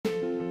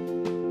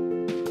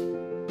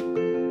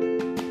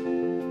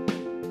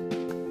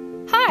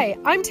Hi,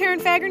 I'm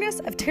Taryn Fagerness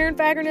of Taryn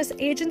Fagerness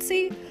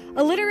Agency,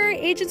 a literary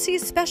agency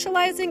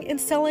specializing in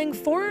selling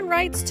foreign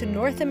rights to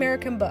North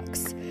American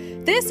books.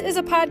 This is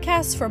a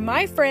podcast for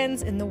my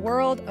friends in the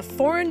world of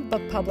foreign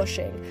book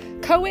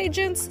publishing,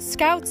 co-agents,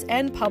 scouts,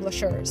 and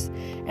publishers.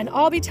 And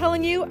I'll be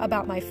telling you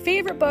about my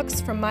favorite books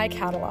from my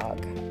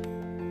catalog.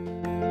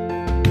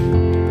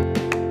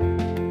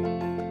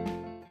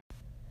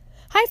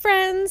 Hi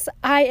friends!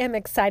 I am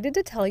excited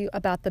to tell you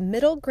about the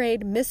middle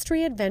grade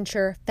mystery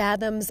adventure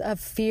Fathoms of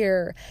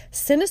Fear,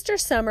 Sinister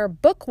Summer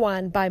Book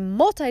 1 by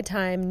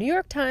multi-time New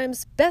York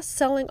Times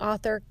best-selling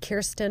author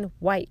Kiersten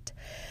White.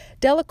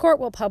 Delacorte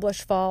will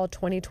publish fall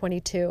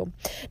 2022.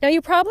 Now,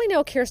 you probably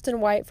know Kiersten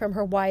White from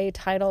her YA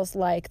titles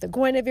like The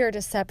Guinevere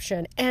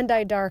Deception, And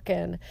I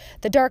Darken,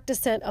 The Dark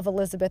Descent of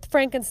Elizabeth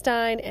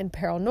Frankenstein, and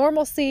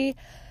Paranormalcy.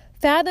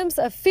 Fathoms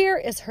of Fear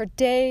is her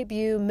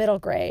debut middle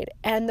grade,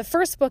 and the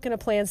first book in a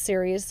planned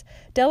series.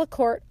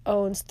 Delacorte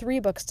owns 3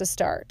 books to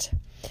start.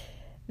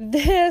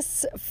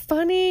 This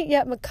funny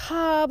yet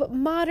macabre,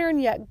 modern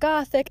yet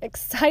gothic,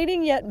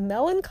 exciting yet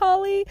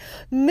melancholy,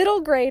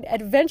 middle grade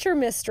adventure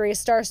mystery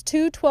stars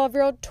 2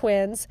 12-year-old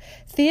twins,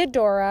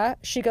 Theodora,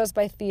 she goes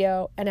by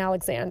Theo, and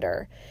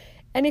Alexander.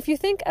 And if you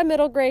think a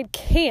middle grade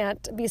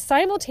can't be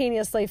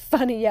simultaneously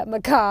funny yet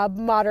macabre,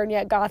 modern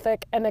yet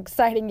gothic, and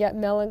exciting yet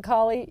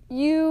melancholy,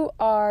 you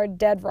are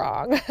dead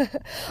wrong.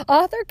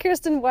 Author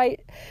Kiersten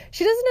White,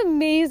 she does an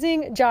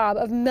amazing job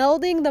of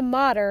melding the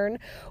modern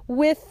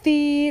with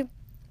the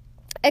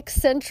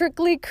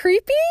eccentrically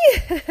creepy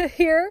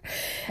here,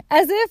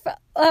 as if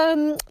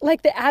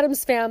like the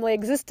Addams Family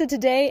existed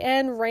today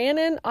and ran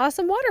an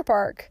awesome water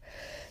park.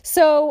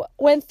 So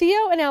when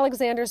Theo and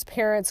Alexander's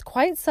parents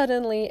quite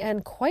suddenly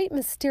and quite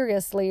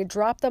mysteriously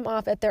drop them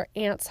off at their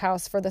aunt's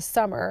house for the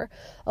summer,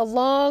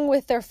 along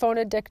with their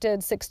phone-addicted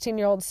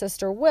 16-year-old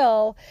sister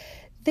Will,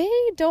 they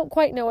don't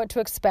quite know what to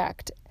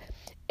expect.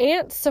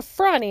 Aunt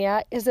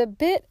Sophronia is a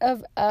bit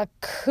of a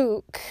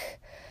kook,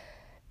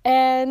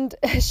 and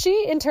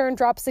she in turn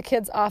drops the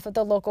kids off at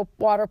the local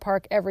water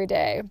park every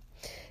day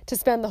to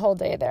spend the whole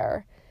day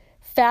there.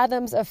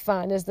 Fathoms of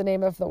Fun is the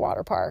name of the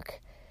water park.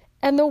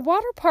 And the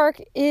water park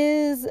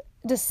is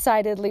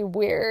decidedly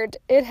weird.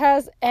 It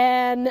has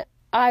an,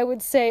 I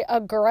would say,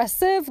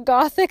 aggressive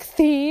gothic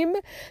theme,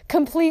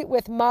 complete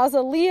with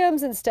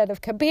mausoleums instead of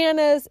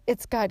cabanas.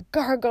 It's got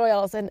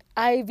gargoyles and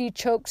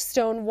ivy-choked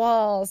stone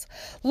walls,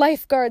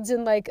 lifeguards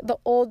in like the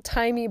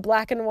old-timey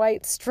black and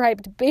white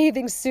striped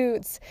bathing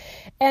suits,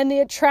 and the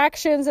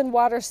attractions and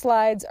water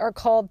slides are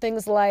called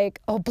things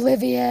like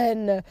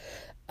Oblivion,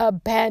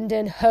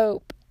 Abandon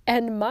Hope,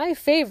 and my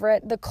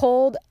favorite, the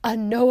cold,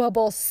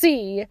 unknowable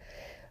sea,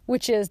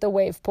 which is the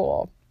wave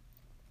pool.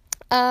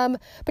 But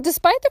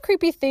despite the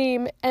creepy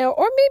theme,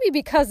 or maybe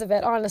because of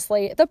it,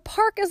 honestly, the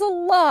park is a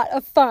lot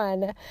of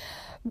fun.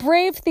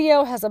 Brave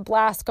Theo has a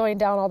blast going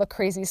down all the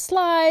crazy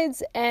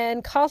slides,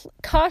 and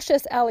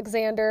cautious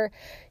Alexander,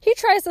 he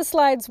tries the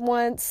slides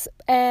once,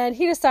 and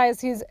he decides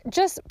he's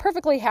just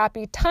perfectly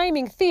happy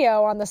timing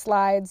Theo on the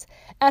slides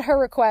at her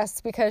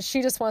request because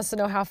she just wants to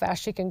know how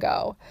fast she can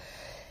go.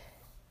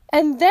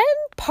 And then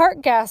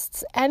park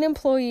guests and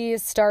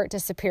employees start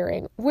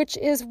disappearing, which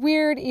is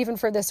weird even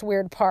for this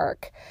weird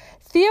park.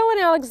 Theo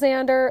and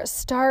Alexander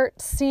start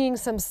seeing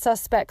some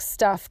suspect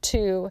stuff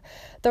too.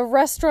 The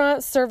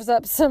restaurant serves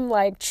up some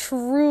like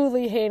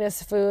truly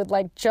heinous food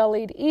like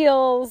jellied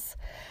eels.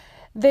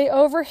 They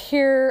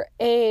overhear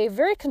a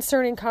very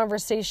concerning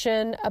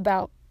conversation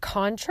about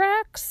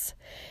contracts.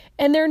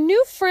 And their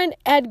new friend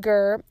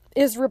Edgar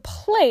is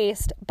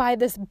replaced by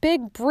this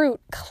big brute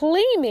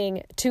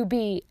claiming to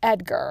be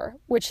Edgar,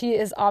 which he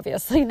is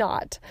obviously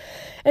not.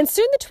 And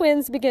soon the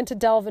twins begin to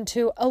delve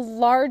into a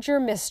larger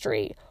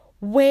mystery.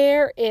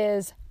 Where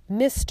is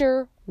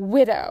Mr.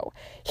 Widow?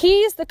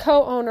 He's the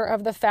co-owner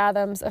of the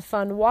Fathoms of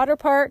Fun water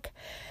park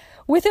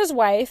with his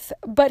wife,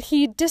 but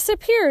he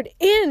disappeared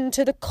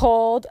into the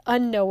cold,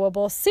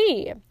 unknowable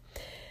sea.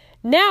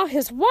 Now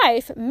his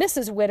wife,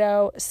 Mrs.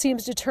 Widow,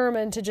 seems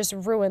determined to just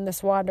ruin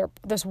this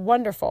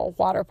wonderful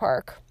water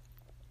park.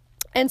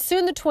 And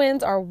soon the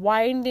twins are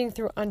winding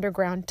through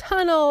underground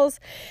tunnels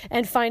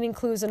and finding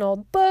clues in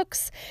old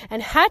books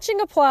and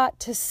hatching a plot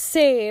to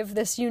save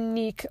this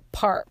unique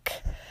park.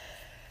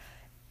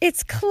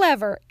 It's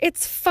clever,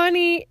 it's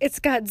funny, it's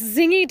got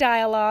zingy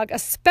dialogue,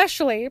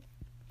 especially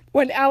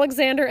when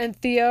Alexander and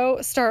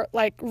Theo start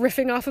like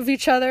riffing off of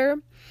each other.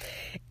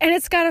 And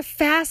it's got a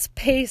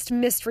fast-paced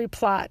mystery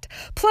plot.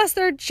 Plus,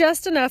 there are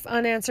just enough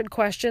unanswered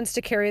questions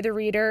to carry the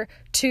reader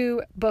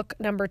to book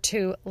number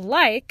 2,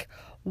 like,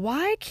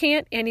 why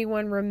can't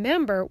anyone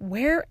remember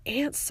where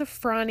Aunt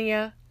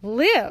Sophronia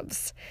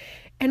lives?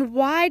 And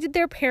why did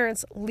their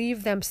parents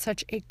leave them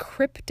such a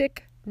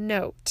cryptic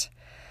note?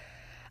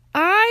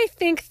 I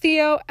think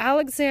Theo,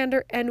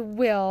 Alexander, and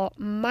Will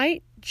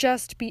might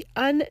just be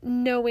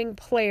unknowing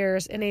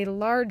players in a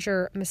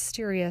larger,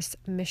 mysterious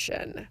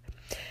mission.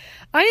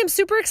 I am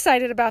super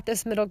excited about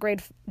this middle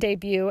grade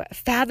debut,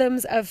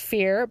 Fathoms of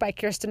Fear by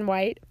Kiersten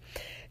White.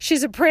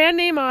 She's a brand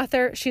name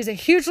author. She's a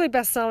hugely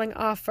best-selling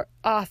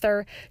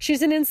author.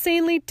 She's an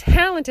insanely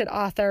talented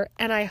author,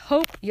 and I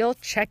hope you'll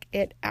check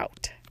it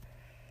out.